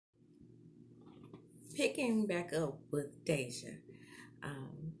Picking back up with Deja,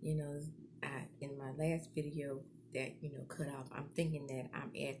 you know, in my last video that cut off, I'm thinking that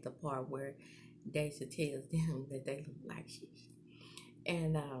I'm at the part where Deja tells them that they look like she,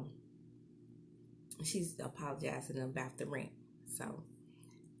 and she's apologizing about the rent. So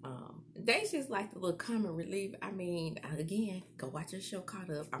Deja's like the little comic relief. I mean, again, go watch your show Caught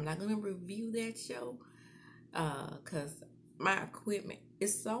Up. I'm not gonna review that show because my equipment.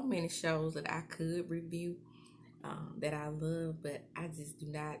 It's so many shows that I could review that I love, but I just do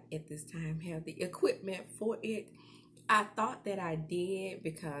not at this time have the equipment for it. I thought that I did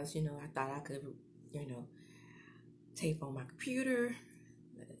because I thought I could tape on my computer.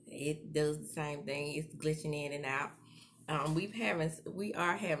 It does the same thing. It's glitching in and out. We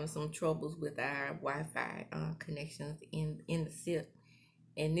are having some troubles with our Wi-Fi connections in the SIP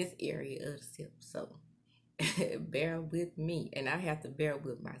in this area of the SIP. So bear with me, and I have to bear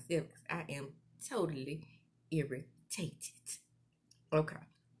with myself because I am totally irritated. Okay.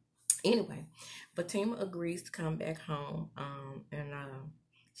 Anyway, Fatima agrees to come back home, and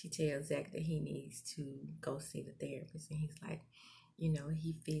she tells Zach that he needs to go see the therapist, and he's like,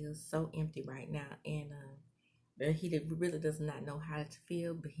 he feels so empty right now, and he really does not know how to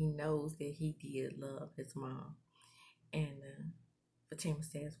feel, but he knows that he did love his mom, and Fatima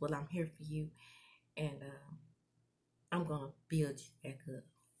says, "Well, I'm here for you, and I'm gonna build you back up."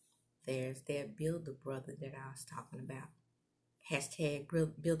 There's that builder brother that I was talking about. Hashtag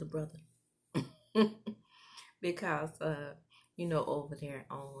builder brother. Because over there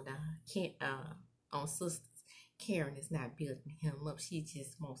on Sisters, Karen is not building him up. She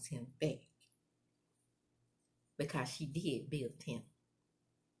just wants him back because she did build him,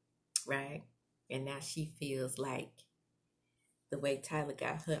 right? And now she feels like the way Tyler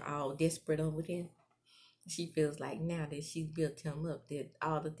got her all desperate over there. She feels like now that she's built him up, that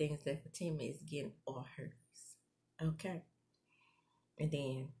all the things that Fatima is getting are hers. Okay. And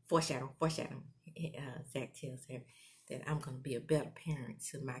then foreshadow. Zach tells her that I'm going to be a better parent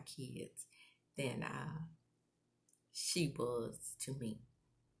to my kids than she was to me.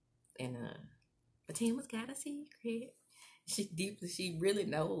 And Fatima's got a secret. She really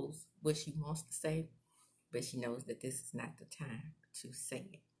knows what she wants to say, but she knows that this is not the time to say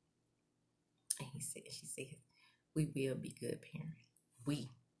it. And she said, we will be good parents.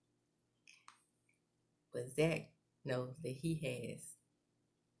 But Zach knows that he has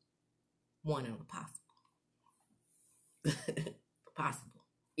one on the possible. Possible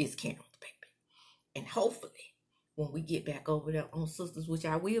is Karen the baby. And hopefully, when we get back over there on Sisters, which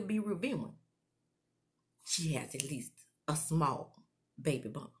I will be reviewing, she has at least a small baby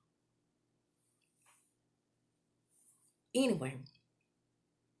bump. Anyway,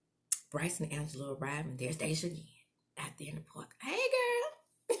 Bryce and Angela arrive, and there's Deja again out there in the park. Hey,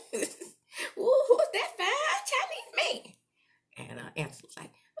 girl. Ooh, who's that fine Chinese man? And Angela's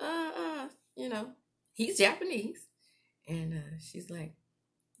like, he's Japanese. And she's like,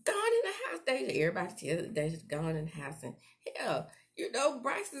 gone in the house, Deja. Everybody tells Deja's gone in the house. And hell,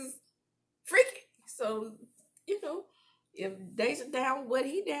 Bryce is freaky. So, if Deja down what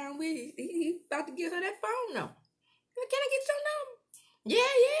he down with, he about to get her that phone number. Can I get your number?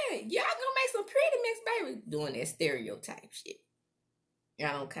 Yeah. Y'all gonna make some pretty mixed babies. Doing that stereotype shit.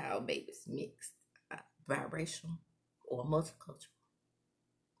 Y'all don't call babies mixed, biracial, or multicultural.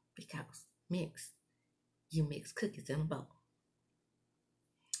 Because mixed, you mix cookies in a bowl.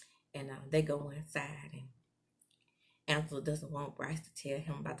 And they go inside, and Angela doesn't want Bryce to tell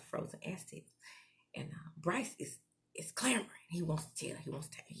him about the frozen assets. And Bryce is clamoring. He wants to tell.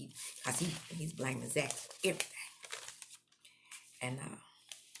 Because he's blaming Zach for everything. And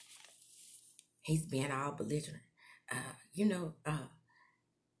he's being all belligerent.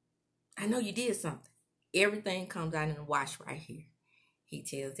 I know you did something. Everything comes out in the wash right here. He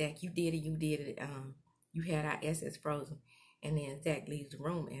tells Zach, you did it. You had our assets frozen. And then Zach leaves the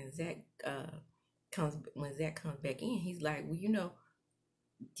room, and when Zach comes back in, he's like, well,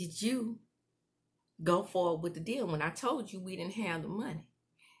 did you go forward with the deal when I told you we didn't have the money?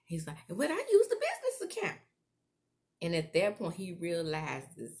 He's like, well, I used the business account. And at that point, he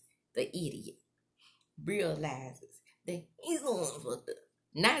realizes, the idiot realizes that he's the one fucked up,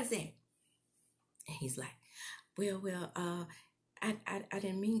 not Zach. And he's like, well, I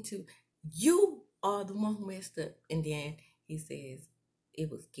didn't mean to. You are the one who messed up. And then he says,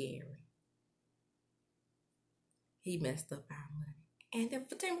 it was Gary. He messed up our money. And then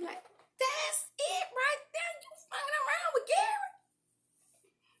Fatima was like, that's it right there. You fucking around with Gary.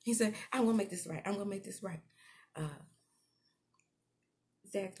 He said, I'm going to make this right.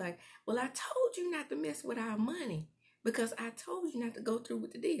 Zach's like, well, I told you not to mess with our money because I told you not to go through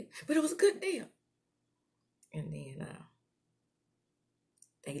with the deal. But it was a good deal. And then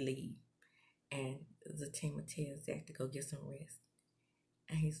they leave. And Zatima tells Zach to go get some rest.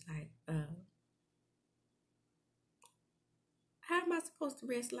 And he's like, how am I supposed to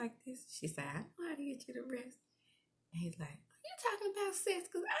rest like this? She said, I know how to get you to rest. And he's like, are you talking about sex?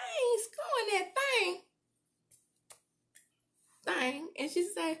 Because I ain't screwing that thing. And she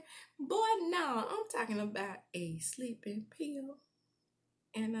said, boy, no, I'm talking about a sleeping pill.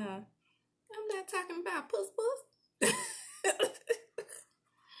 And I'm not talking about puss.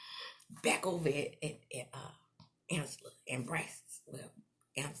 Back over at Angela and Bryce's, well,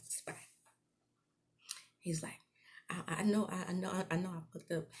 Angela's spot. He's like, I know I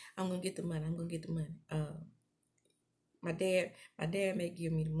fucked up. I'm gonna get the money. My dad may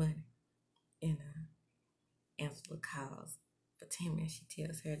give me the money. And Angela calls for Timmy and she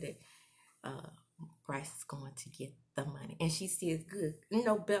tells her that Bryce is going to get the money. And she says, good,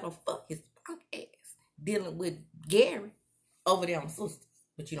 no better fuck his punk ass dealing with Gary over there on Sisters.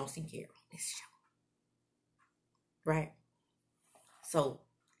 But you don't see Gary on this show. Right? So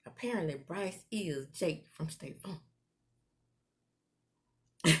apparently Bryce is Jake from State Farm.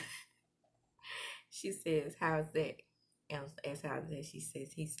 She says, how's that? And as how's that? She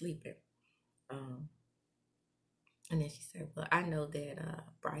says, he's sleeping. And then she said, well, I know that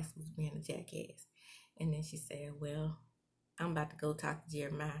Bryce was being a jackass. And then she said, well, I'm about to go talk to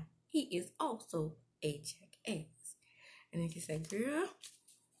Jeremiah. He is also a jackass. And then she said, girl,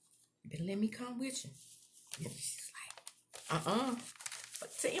 then let me come with you. And she's like,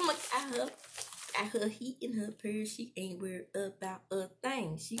 But Tima got her heat in her purse. She ain't worried about a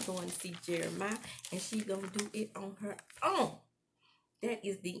thing. She going to see Jeremiah and she gonna do it on her own. That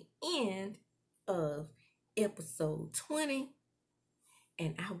is the end of episode 20.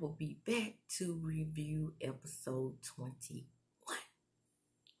 And I will be back to review episode 21.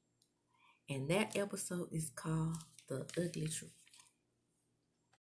 And that episode is called The Ugly Truth.